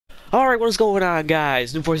Alright, what is going on,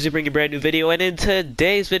 guys? New Forces bringing a brand new video, and in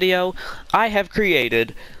today's video, I have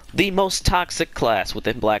created the most toxic class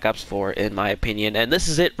within Black Ops 4, in my opinion, and this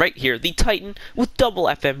is it right here, the Titan with double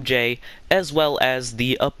FMJ, as well as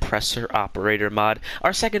the Oppressor Operator mod.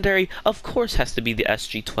 Our secondary, of course, has to be the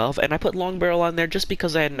SG-12, and I put Long Barrel on there just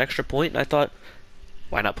because I had an extra point, and I thought,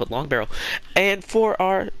 why not put Long Barrel? And for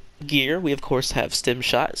our gear, we of course have Stim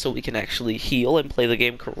Shot, so we can actually heal and play the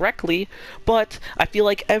game correctly, but I feel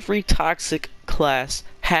like every toxic class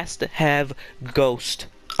has to have Ghost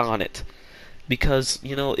on it, because,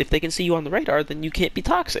 you know, if they can see you on the radar, then you can't be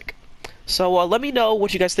toxic. So let me know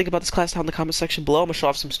what you guys think about this class down in the comment section below. I'm going to show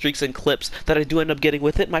off some streaks and clips that I do end up getting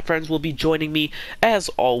with it. My friends will be joining me as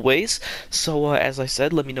always. So as I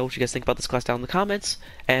said, let me know what you guys think about this class down in the comments.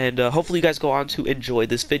 And hopefully you guys go on to enjoy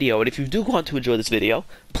this video. And if you do go on to enjoy this video,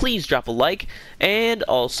 please drop a like and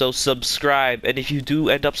also subscribe. And if you do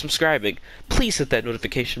end up subscribing, please hit that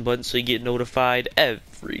notification button so you get notified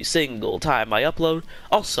every single time I upload.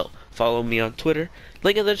 Also, follow me on Twitter.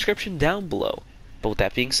 Link in the description down below. But with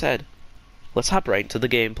that being said, let's hop right into the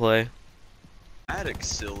gameplay. Maddox,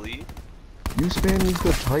 silly. You spam use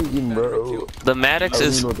the Titan, bro. The Maddox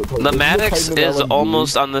is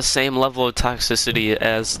almost on the same level of toxicity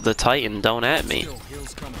as the Titan. Don't at me.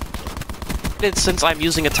 Since I'm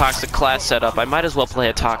using a toxic class setup, I might as well play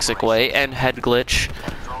a toxic way and head glitch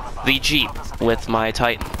the Jeep with my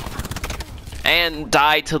Titan and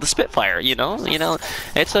die to the Spitfire. You know,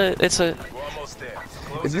 it's a.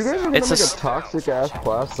 If you guys are gonna make a toxic ass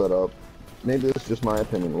class setup, maybe it's just my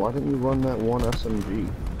opinion, why didn't you run that one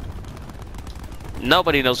SMG?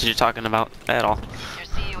 Nobody knows what you're talking about at all.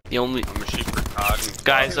 The only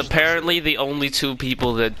guys, apparently the only two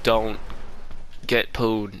people that don't get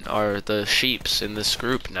pooed are the sheeps in this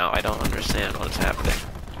group now. I don't understand what's happening.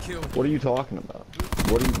 What are you talking about?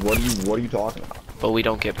 What are you talking about? But we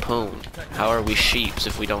don't get pwned. How are we sheeps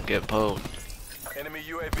if we don't get pwned? Enemy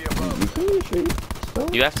UAV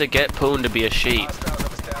above. You have to get pwned to be a sheep.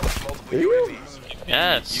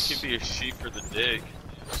 Yes. You can be a sheep for the dig.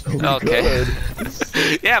 Okay.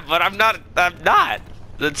 Yeah, but I'm not.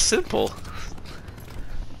 That's simple.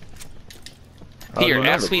 Here,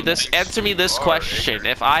 answer me this question.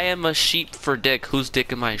 If I am a sheep for dick, whose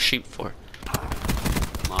dick am I a sheep for?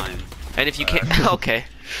 Mine. And if you can't, okay.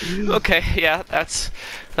 Okay, yeah, that's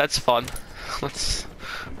fun.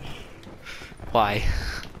 Why?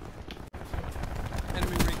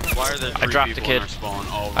 Why are there I dropped the kid.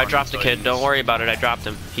 Oh, I dropped the kid. Don't worry about it. I dropped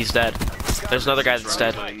him. He's dead. There's another guy that's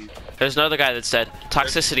dead. There's another guy that's dead.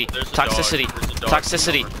 Toxicity. Toxicity.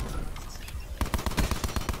 Toxicity.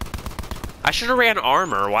 I should have ran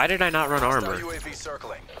armor. Why did I not run armor?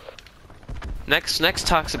 Next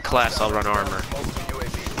toxic class, I'll run armor.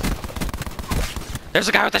 There's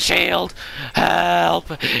a guy with a shield! Help!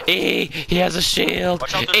 He has a shield!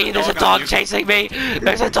 There's a dog chasing me!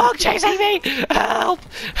 There's a dog chasing me! Help!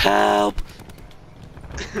 Help!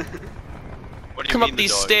 Come up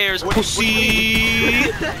these stairs, pussy!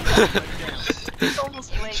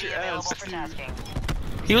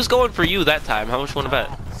 He was going for you that time. How much you want to bet?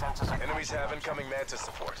 Enemies have incoming Mantis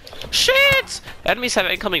support. Shit! Enemies have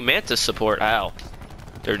incoming Mantis support. Ow.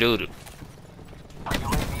 They're doo-doo.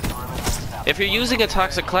 If you're using a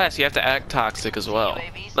toxic class, you have to act toxic as well.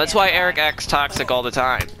 That's why Eric acts toxic all the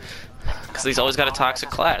time. Because he's always got a toxic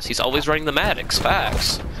class. He's always running the Maddox.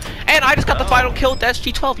 Facts. And I just got the final kill with the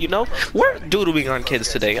SG-12, you know? We're doodooing on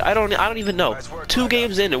kids today. I don't even know. 2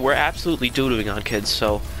 games in and we're absolutely doodooing on kids,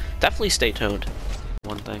 so definitely stay tuned.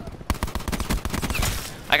 One thing.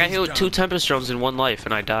 I got hit with 2 Tempest drones in one life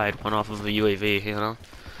and I died. One off of a UAV, you know?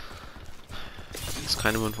 It's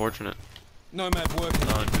kind of unfortunate. Nomad working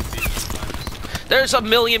on. There's a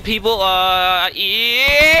million people, Ah!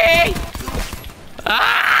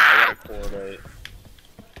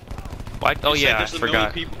 Why? Oh yeah, I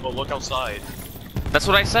forgot. People, but look outside. That's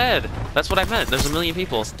what I said. That's what I meant. There's a million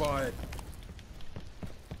people.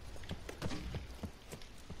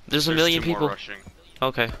 There's a million people.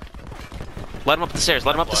 Okay. Let him up the stairs.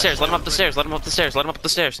 Let him up the stairs. Let him up the stairs. Let him up the stairs. Let him up the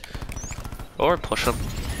stairs. Or push him.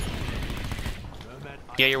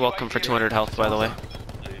 Yeah, you're welcome for 200 health, by the way.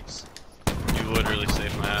 You literally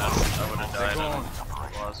saved my ass. I would have died on the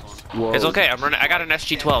last one. Whoa. It's okay. I got an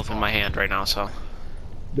SG-12 in my hand right now, so.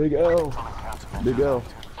 Big L. Big L.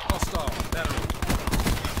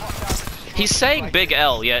 He's saying big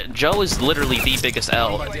L, yet Joe is literally the biggest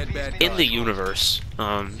L in the universe.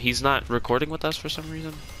 He's not recording with us for some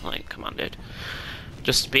reason. Like, come on, dude.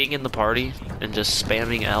 Just being in the party and just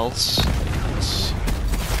spamming L's.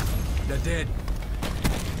 They're dead.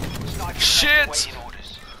 Shit!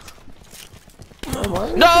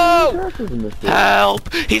 No!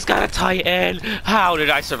 Help! He's got a Titan! How did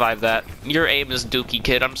I survive that? Your aim is dookie,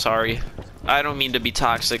 kid. I'm sorry. I don't mean to be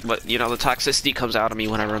toxic, but, you know, the toxicity comes out of me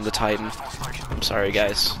when I run the Titan. I'm sorry,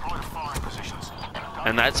 guys.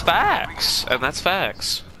 And that's facts. And that's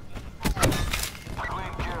facts.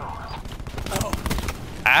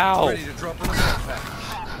 Ow!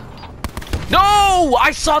 No!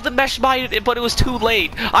 I saw the mesh mine, but it was too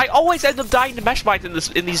late. I always end up dying to mesh mines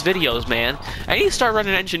in these videos, man. I need to start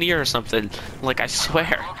running engineer or something. Like, I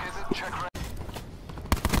swear.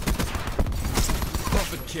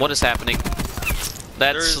 What is happening?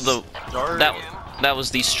 That's that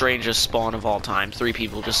was the strangest spawn of all time. 3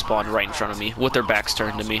 people just spawned right in front of me with their backs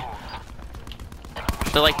turned to me.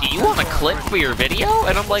 They're like, "Do you want a clip for your video?"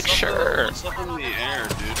 And I'm like, "Sure." It's up in the air,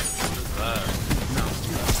 dude. What is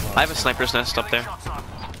that? I have a sniper's nest up there.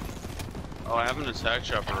 Oh, I have an attack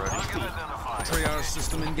chopper already. Triage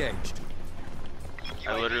system engaged.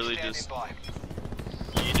 I literally just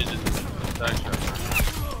yeeted an attack chopper.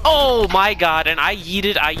 Oh my god, and I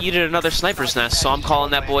yeeted another sniper's nest, so I'm calling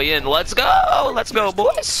that boy in. Let's go,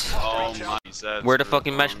 boys! Oh my, where the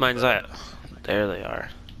fucking mesh mines at? There they are.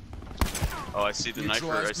 Oh, I see the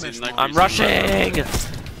sniper. I see the sniper. I'm rushing!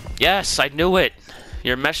 Yes, I knew it.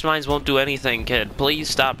 Your mesh mines won't do anything, kid. Please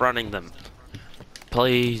stop running them.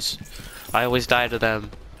 Please. I always die to them.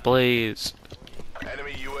 Please.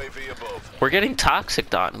 Enemy UAV above. We're getting toxic,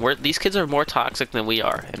 Don. These kids are more toxic than we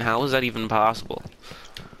are, and how is that even possible?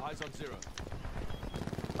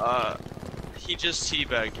 He just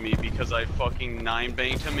teabagged me because I fucking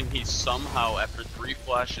 9-banged him, and he somehow, after 3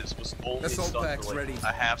 flashes, was only stuck for like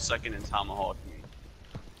a half-second and tomahawked me.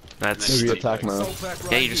 That's... Maybe attack now.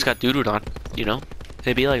 Yeah, you just got doo-dooed on, you know?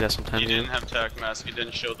 They be like that sometimes. He didn't have tac mask, he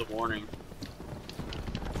didn't show the warning.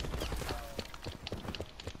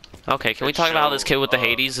 Okay, can we talk about how this kid with the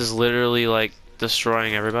Hades is literally, like,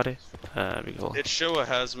 destroying everybody? That'd be cool. It show a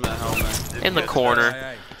hazmat helmet. In the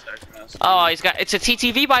corner. Oh, he's got... It's a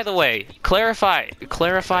TTV, by the way! Clarify.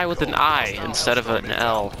 Clarify with an I instead of an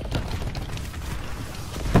L.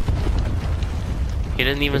 He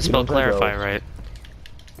didn't even spell clarify right.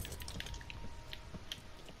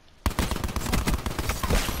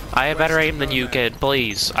 I have better aim than you, kid.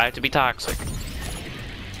 Please. I have to be toxic.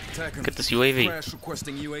 Get this UAV.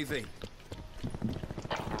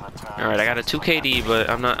 Alright, I got a 2KD, but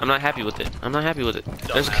I'm not happy with it. I'm not happy with it.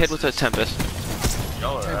 There's a kid with a Tempest.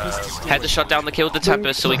 Had to shut down the kid with the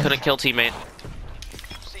Tempest so he couldn't kill teammate.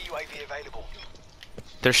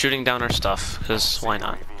 They're shooting down our stuff, because why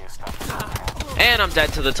not? And I'm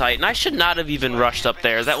dead to the Titan. I should not have even rushed up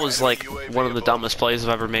there. That was like one of the dumbest plays I've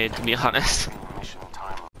ever made, to be honest.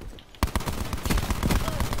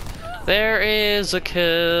 There is a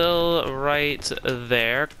kill right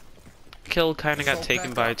there. Kill kind of got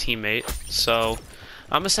taken by a teammate, so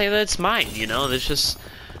I'm gonna say that it's mine. You know, there's just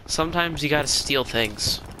sometimes you gotta steal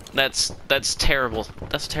things. That's terrible.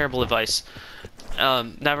 That's terrible advice.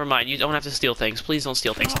 Never mind. You don't have to steal things. Please don't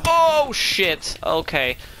steal things. Oh shit.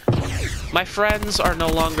 Okay. My friends are no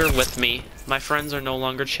longer with me. My friends are no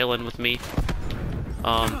longer chilling with me.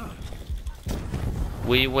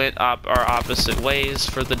 We went our opposite ways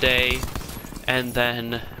for the day, and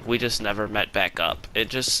then we just never met back up.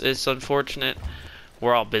 It's unfortunate.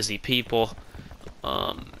 We're all busy people,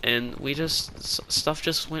 and we stuff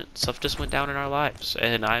just went down in our lives.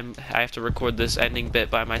 And I have to record this ending bit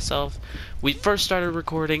by myself. We first started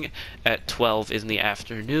recording at 12 in the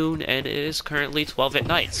afternoon, and it is currently 12 at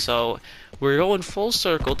night. So we're going full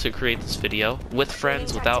circle to create this video with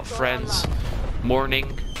friends, without friends,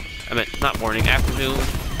 morning. I meant, not morning, afternoon,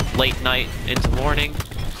 late night, into morning.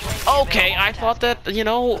 Okay, I thought that, you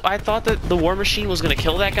know, I thought that the war machine was gonna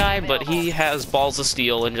kill that guy, but he has balls of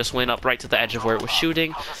steel and just went up right to the edge of where it was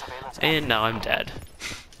shooting, and now I'm dead.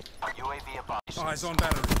 Eyes on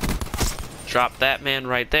battery. Drop that man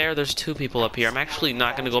right there. There's 2 people up here. I'm actually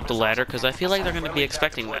not gonna go up the ladder because I feel like they're gonna be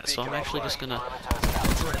expecting that, so I'm actually just gonna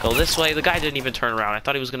go this way. The guy didn't even turn around. I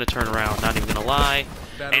thought he was gonna turn around, not even gonna lie.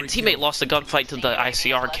 And teammate lost a gunfight to the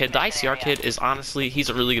ICR kid. The ICR kid is honestly, he's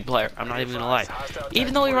a really good player. I'm not even gonna lie.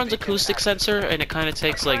 Even though he runs acoustic sensor and it kind of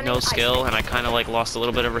takes like no skill, and I kind of like lost a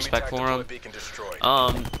little bit of respect for him.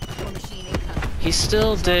 He's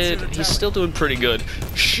still doing pretty good.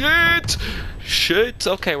 Shit!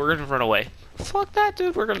 Okay, we're gonna run away. Fuck that,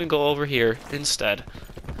 dude. We're gonna go over here instead.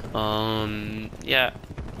 Yeah.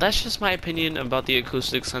 That's just my opinion about the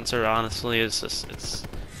acoustic sensor, honestly. It's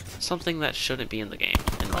something that shouldn't be in the game,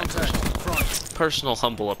 in my personal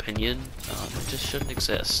humble opinion. It just shouldn't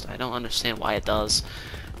exist. I don't understand why it does.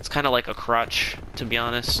 It's kind of like a crutch, to be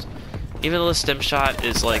honest. Even though the stim shot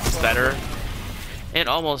is, like, better, in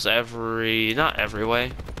almost every, not every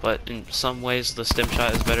way, but in some ways the stim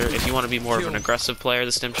shot is better. If you want to be more of an aggressive player,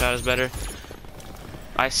 the stim shot is better.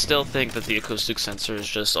 I still think that the acoustic sensor is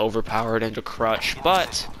just overpowered and a crutch,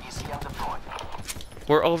 but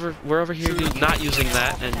we're over here not using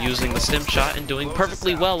that and using the stim shot and doing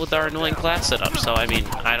perfectly well with our annoying class setup. So I mean,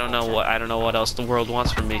 I don't know what else the world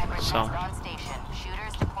wants from me. So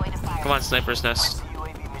come on, Sniper's Nest.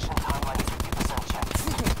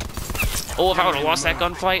 Oh, if I would have lost that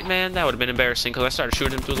gunfight, man, that would have been embarrassing because I started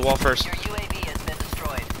shooting him through the wall first.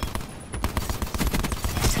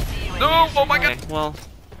 No! Oh my god! Okay, well,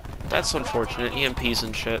 that's unfortunate. EMPs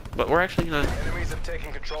and shit. But we're actually gonna.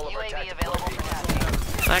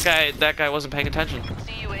 That guy wasn't paying attention.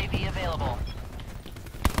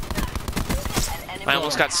 I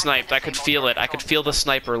almost got sniped. I could feel it. I could feel the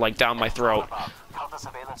sniper like down my throat.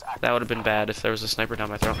 That would have been bad if there was a sniper down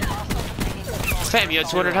my throat. Fam, you had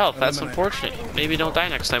 200 health. That's unfortunate. Maybe don't die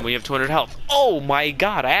next time when you have 200 health. Oh my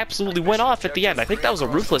god, I absolutely went off at the end. I think that was a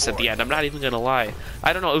Ruthless at the end. I'm not even gonna lie.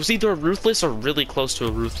 I don't know. It was either a Ruthless or really close to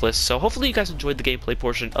a Ruthless. So hopefully you guys enjoyed the gameplay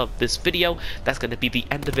portion of this video. That's gonna be the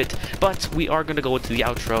end of it. But we are gonna go into the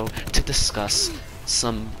outro to discuss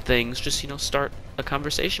some things. Just, you know, start a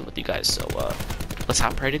conversation with you guys. So, let's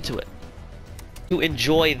hop right into it. To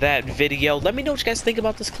enjoy that video, let me know what you guys think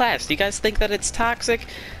about this class. Do you guys think that it's toxic?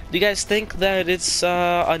 Do you guys think that it's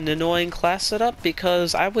an annoying class setup?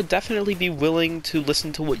 Because I would definitely be willing to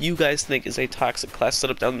listen to what you guys think is a toxic class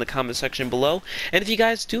setup down in the comment section below. And if you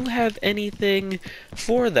guys do have anything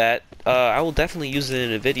for that, I will definitely use it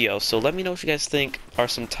in a video. So let me know what you guys think are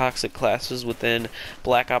some toxic classes within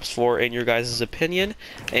Black Ops 4 in your guys' opinion.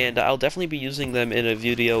 And I'll definitely be using them in a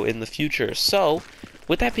video in the future. So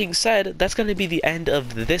with that being said, that's going to be the end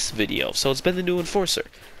of this video. So it's been the New Enforcer.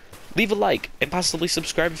 Leave a like and possibly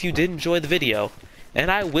subscribe if you did enjoy the video. And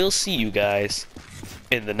I will see you guys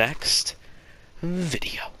in the next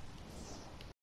video.